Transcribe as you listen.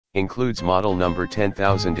Includes model number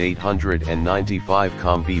 10895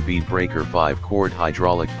 Combi Bead breaker 5-cord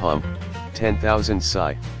hydraulic pump, 10,000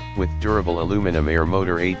 psi, with durable aluminum air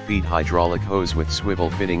motor 8 feet hydraulic hose with swivel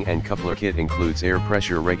fitting and coupler. Kit includes air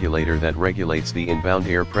pressure regulator that regulates the inbound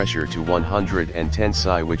air pressure to 110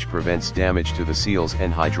 psi, which prevents damage to the seals,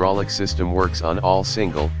 and hydraulic system works on all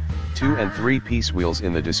single, 2 and 3 piece wheels.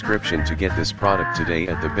 In the description to get this product today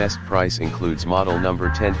at the best price. Includes model number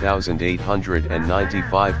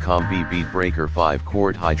 10895 Combi Bead breaker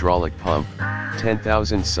 5-cord hydraulic pump,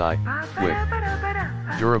 10,000 psi, with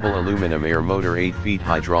durable aluminum air motor 8 feet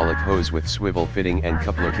hydraulic hose with swivel fitting and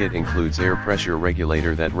coupler. Kit includes air pressure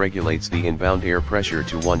regulator that regulates the inbound air pressure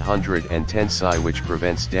to 110 psi, which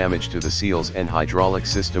prevents damage to the seals, and hydraulic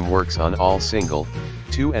system works on all single,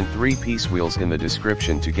 2 and 3 piece wheels. In the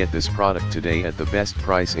description to get this product today at the best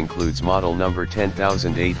price. Includes model number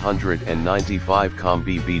 10895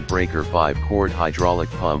 Combi Bead breaker 5-cord hydraulic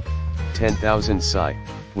pump, 10,000 psi,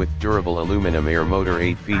 with durable aluminum air motor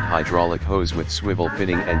 8 feet hydraulic hose with swivel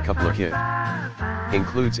fitting and coupler. Kit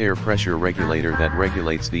includes air pressure regulator that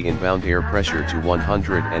regulates the inbound air pressure to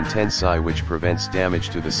 110 psi, which prevents damage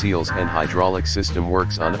to the seals, and hydraulic system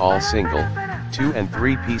works on all single, 2 and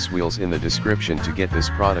 3 piece wheels. In the description to get this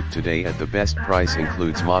product today at the best price.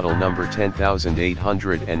 Includes model number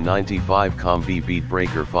 10895 Combi Bead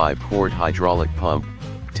breaker 5-cord hydraulic pump,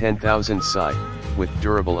 10,000 psi, with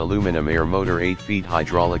durable aluminum air motor 8 feet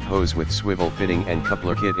hydraulic hose with swivel fitting and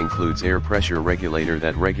coupler. Kit includes air pressure regulator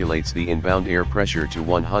that regulates the inbound air pressure to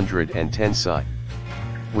 110 psi,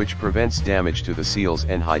 which prevents damage to the seals,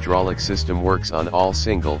 and hydraulic system works on all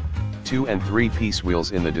single, 2 and 3 piece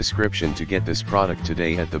wheels. In the description to get this product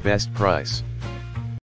today at the best price.